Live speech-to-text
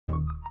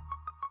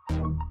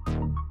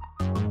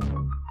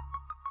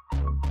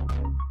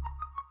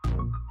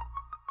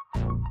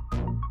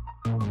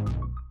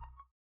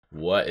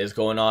What is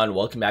going on?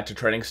 Welcome back to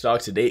Trading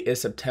Stocks. Today is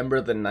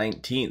September the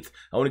 19th.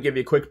 I want to give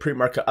you a quick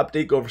pre-market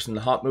update, go over some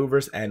of the hot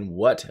movers and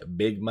what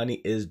big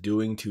money is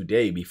doing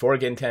today. Before I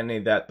get into any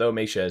of that though,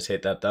 make sure to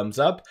hit that thumbs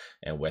up.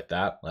 And with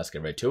that, let's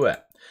get right to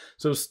it.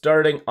 So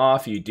starting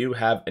off, you do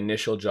have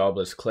initial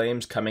jobless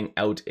claims coming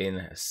out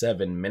in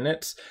 7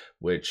 minutes,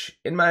 which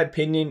in my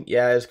opinion,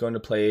 is going to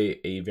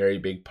play a very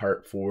big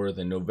part for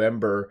the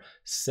November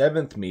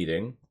 7th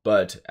meeting.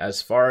 But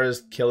as far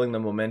as killing the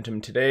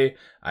momentum today,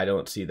 I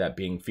don't see that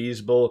being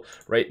feasible.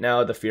 Right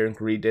now, the fear and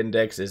greed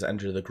index is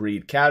under the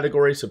greed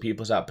category, so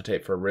people's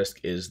appetite for risk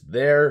is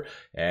there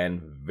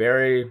and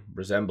very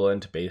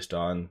resemblant based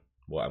on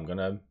what I'm going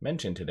to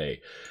mention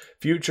today.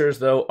 Futures,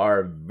 though,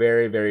 are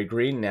very, very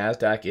green.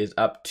 NASDAQ is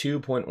up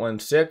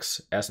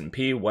 2.16,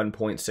 S&P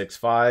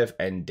 1.65,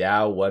 and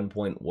Dow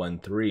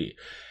 1.13.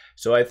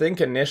 So I think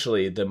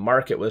initially the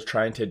market was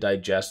trying to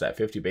digest that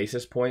 50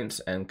 basis points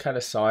and kind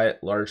of saw it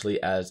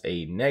largely as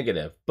a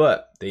negative,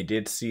 but they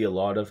did see a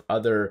lot of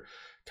other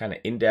kind of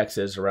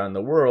indexes around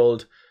the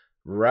world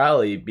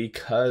rally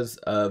because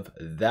of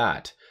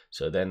that.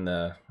 So then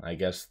I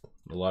guess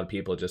a lot of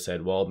people just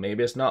said, well,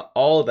 maybe it's not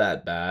all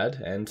that bad.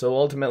 And so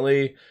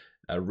ultimately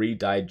a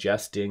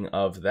redigesting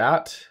of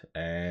that,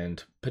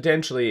 and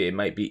potentially it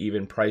might be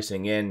even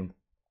pricing in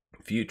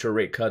future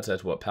rate cuts,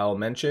 as what Powell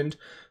mentioned,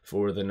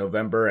 for the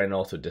November and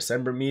also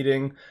December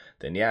meeting.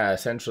 Then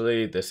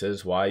essentially this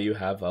is why you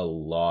have a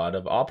lot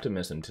of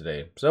optimism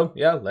today. So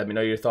let me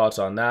know your thoughts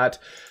on that.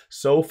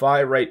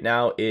 SOFI right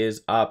now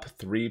is up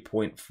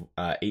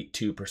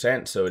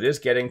 3.82%. So it is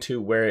getting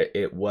to where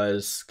it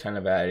was kind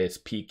of at its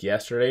peak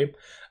yesterday.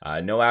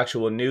 No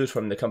actual news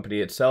from the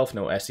company itself,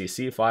 no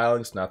SEC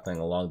filings, nothing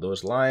along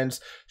those lines.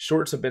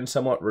 Shorts have been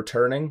somewhat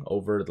returning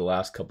over the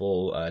last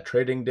couple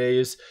trading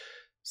days.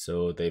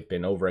 So they've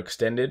been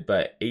overextended,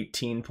 but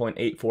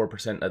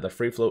 18.84% of the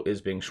free float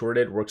is being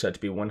shorted. Works out to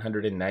be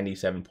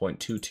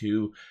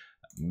 197.22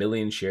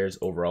 million shares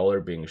overall are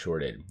being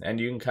shorted. And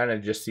you can kind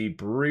of just see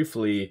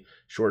briefly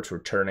shorts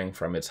returning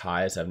from its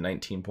highs of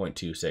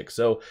 19.26.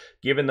 So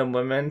given the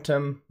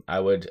momentum, I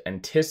would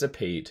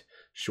anticipate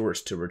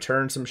shorts to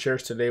return some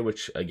shares today,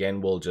 which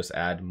again will just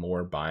add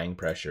more buying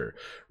pressure.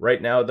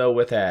 Right now though,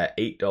 with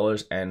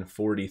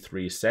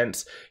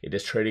 $8.43, it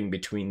is trading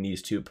between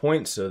these 2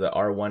 points, so the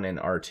R1 and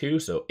R2.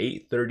 So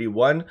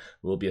 8.31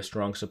 will be a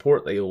strong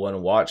support that you'll want to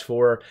watch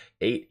for.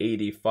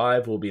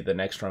 8.85 will be the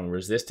next strong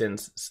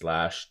resistance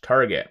 /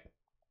 target.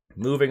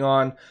 Moving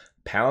on,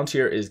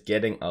 Palantir is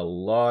getting a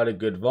lot of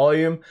good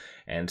volume,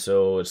 and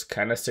so it's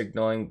kind of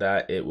signaling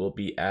that it will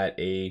be at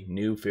a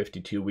new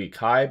 52-week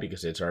high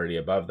because it's already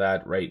above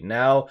that right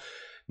now.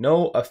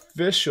 No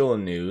official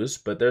news,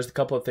 but there's a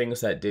couple of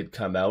things that did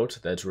come out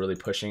that's really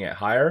pushing it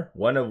higher.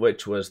 One of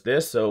which was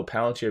this. So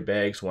Palantir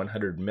bags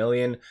 $100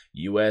 million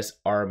US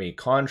Army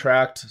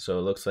contract. So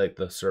it looks like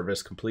the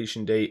service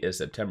completion date is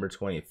September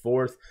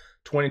 24th,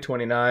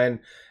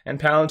 2029. And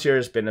Palantir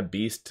has been a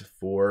beast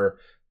for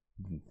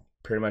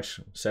pretty much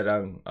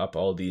setting up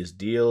all these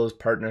deals,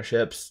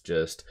 partnerships.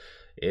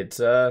 It's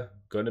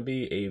going to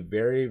be a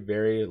very,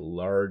 very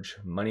large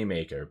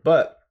moneymaker.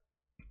 But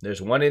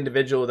there's one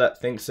individual that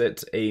thinks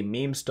it's a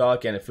meme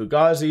stock and a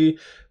fugazi,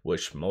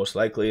 which most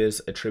likely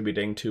is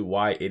attributing to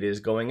why it is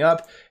going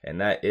up, and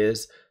that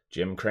is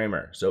Jim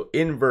Cramer. So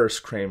inverse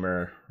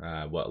Cramer,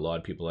 what a lot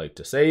of people like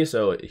to say.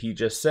 So he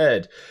just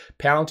said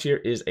Palantir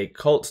is a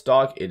cult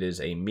stock. It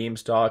is a meme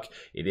stock.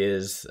 It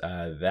is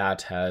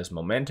that has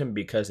momentum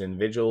because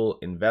individual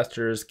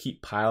investors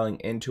keep piling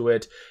into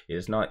it. It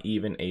is not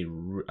even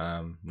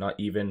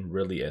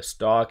really a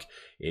stock.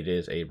 It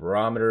is a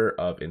barometer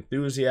of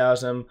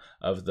enthusiasm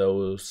of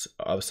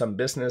some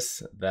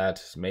business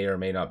that may or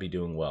may not be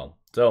doing well.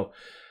 So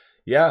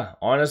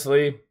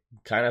honestly,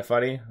 kind of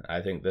funny.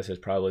 I think this is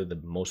probably the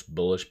most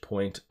bullish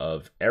point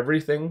of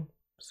everything.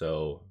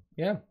 So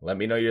let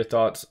me know your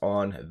thoughts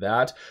on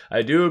that.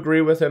 I do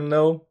agree with him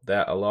though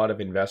that a lot of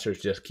investors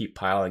just keep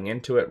piling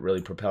into it,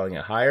 really propelling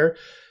it higher,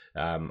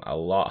 a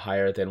lot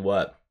higher than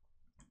what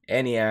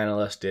any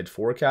analyst did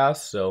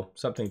forecast. So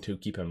something to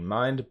keep in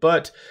mind.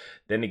 But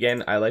then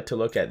again, I like to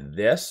look at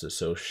this,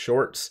 so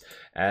shorts,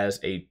 as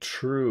a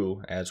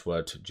true, as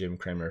what Jim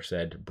Cramer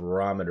said,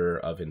 barometer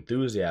of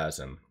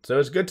enthusiasm. So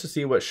it's good to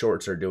see what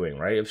shorts are doing,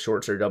 right? If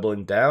shorts are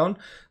doubling down,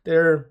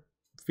 they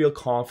feel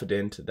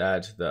confident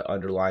that the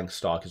underlying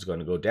stock is going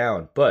to go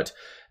down. But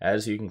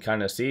as you can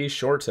kind of see,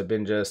 shorts have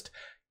been just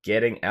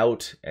getting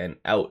out and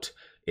out.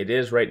 It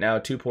is right now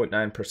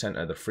 2.9%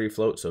 of the free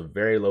float, so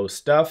very low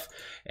stuff.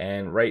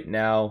 And right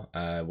now,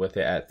 with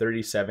it at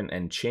 37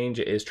 and change,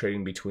 it is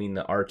trading between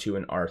the R2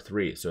 and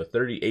R3. So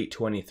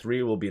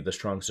 38.23 will be the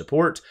strong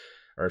support,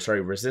 or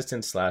sorry,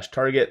 resistance /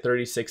 target.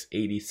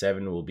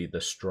 36.87 will be the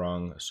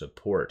strong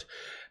support.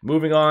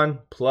 Moving on,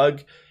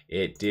 Plug.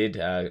 It did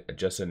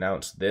just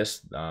announce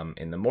this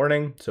in the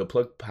morning. So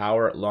Plug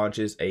Power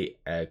launches a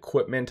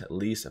equipment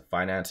lease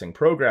financing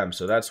program.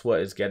 So that's what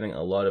is getting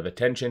a lot of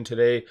attention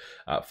today,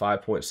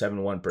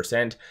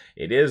 5.71%.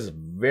 It is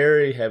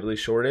very heavily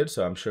shorted,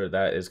 so I'm sure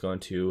that is going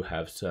to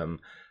have some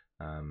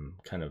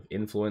kind of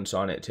influence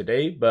on it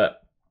today.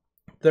 But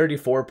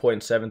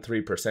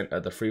 34.73%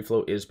 of the free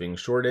float is being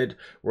shorted.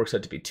 Works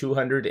out to be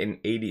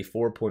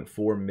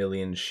 284.4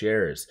 million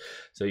shares.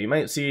 So you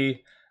might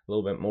see a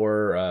little bit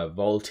more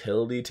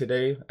volatility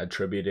today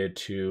attributed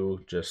to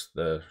just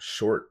the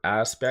short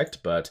aspect,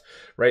 but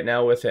right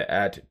now with it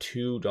at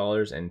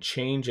 $2 and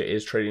change, it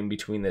is trading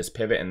between this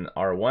pivot and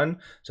R1.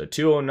 So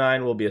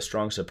 209 will be a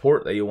strong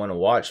support that you want to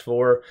watch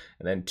for,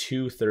 and then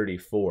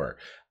 234.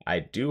 I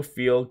do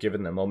feel,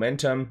 given the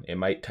momentum, it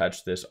might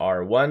touch this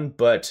R1,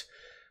 but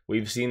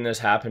we've seen this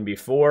happen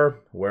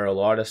before where a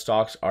lot of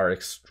stocks are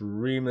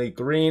extremely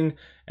green,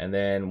 and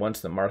then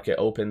once the market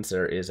opens,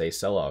 there is a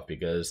sell-off,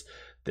 because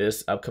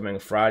this upcoming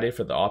Friday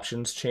for the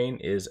options chain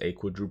is a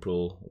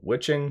quadruple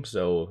witching,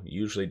 so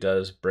usually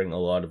does bring a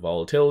lot of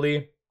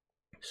volatility.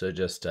 So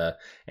just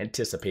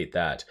anticipate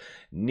that.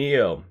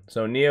 NIO.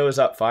 So NIO is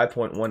up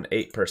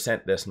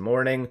 5.18% this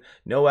morning.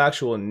 No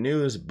actual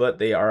news, but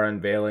they are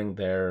unveiling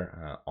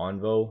their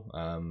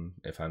PANW,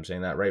 if I'm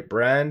saying that right,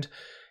 brand.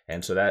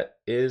 And so that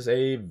is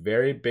a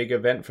very big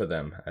event for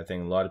them. I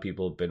think a lot of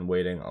people have been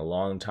waiting a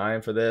long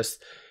time for this.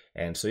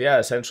 And so, yeah,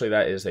 essentially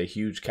that is a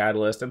huge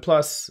catalyst. And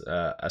plus,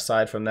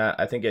 aside from that,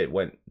 I think it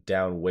went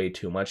down way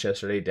too much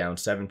yesterday, down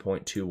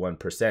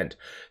 7.21%.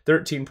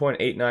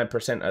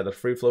 13.89% of the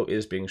free float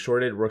is being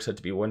shorted. Works out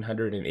to be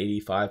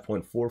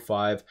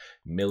 185.45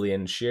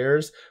 million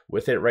shares.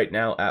 With it right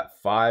now at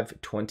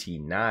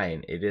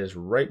 529. It is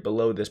right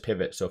below this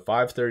pivot. So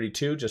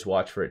 532, just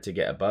watch for it to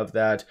get above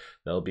that.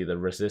 That'll be the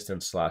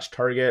resistance /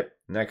 target.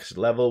 Next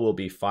level will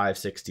be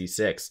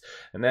 566.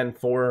 And then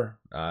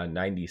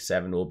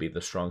 497 will be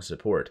the strong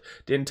support.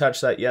 Didn't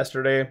touch that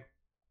yesterday.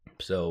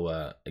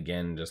 So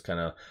again, just kind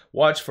of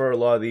watch for a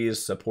lot of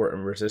these support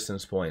and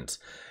resistance points.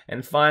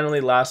 And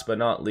finally, last but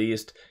not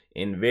least,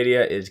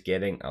 NVIDIA is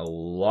getting a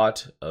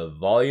lot of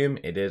volume.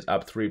 It is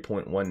up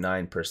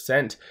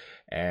 3.19%,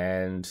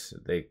 and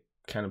they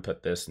kind of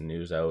put this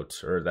news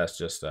out, or that's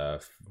just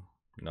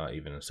not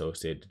even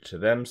associated to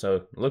them. So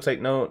it looks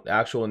like no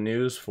actual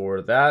news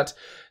for that.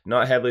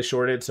 Not heavily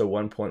shorted, so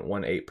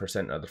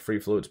 1.18% of the free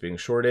float is being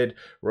shorted.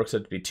 Works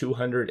out to be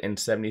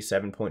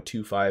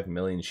 277.25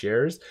 million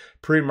shares.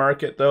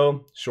 Pre-market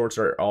though, shorts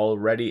are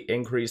already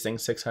increasing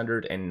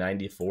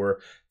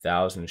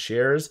 694,000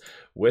 shares.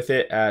 With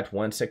it at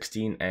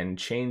 116 and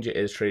change, it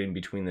is trading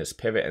between this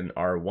pivot and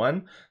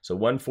R1. So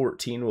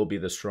 114 will be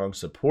the strong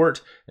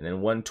support, and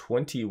then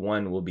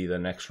 121 will be the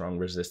next strong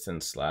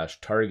resistance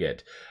 /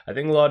 target. I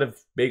think a lot of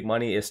big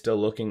money is still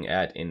looking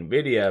at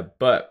NVIDIA,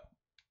 but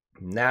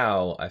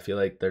now I feel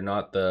like they're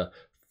not the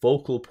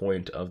focal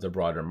point of the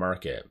broader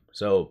market.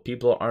 So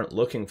people aren't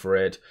looking for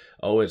it.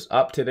 Oh, it's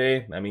up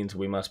today, that means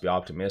we must be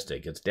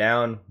optimistic. It's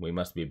down, we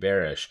must be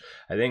bearish.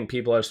 I think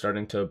people are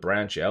starting to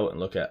branch out and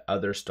look at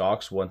other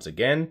stocks once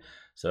again.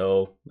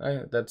 So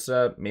that's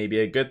maybe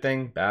a good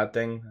thing, bad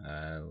thing.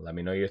 Let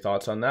me know your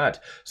thoughts on that.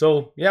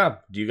 So yeah,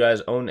 do you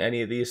guys own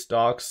any of these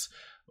stocks,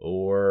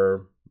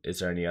 or is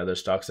there any other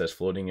stocks that's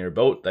floating your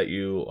boat that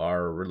you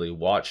are really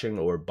watching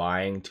or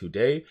buying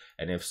today?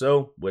 And if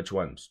so, which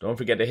ones? Don't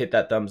forget to hit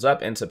that thumbs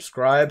up and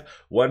subscribe.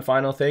 One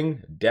final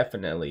thing,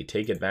 definitely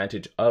take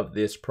advantage of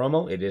this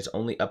promo. It is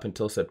only up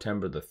until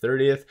September the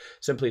 30th.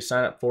 Simply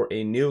sign up for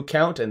a new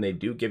account and they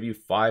do give you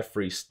 5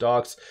 free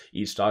stocks.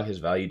 Each stock is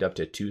valued up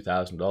to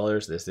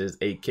 $2,000. This is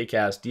a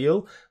kick-ass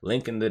deal.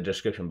 Link in the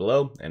description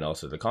below and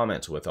also the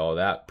comments. With all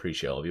that,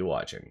 appreciate all of you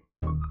watching.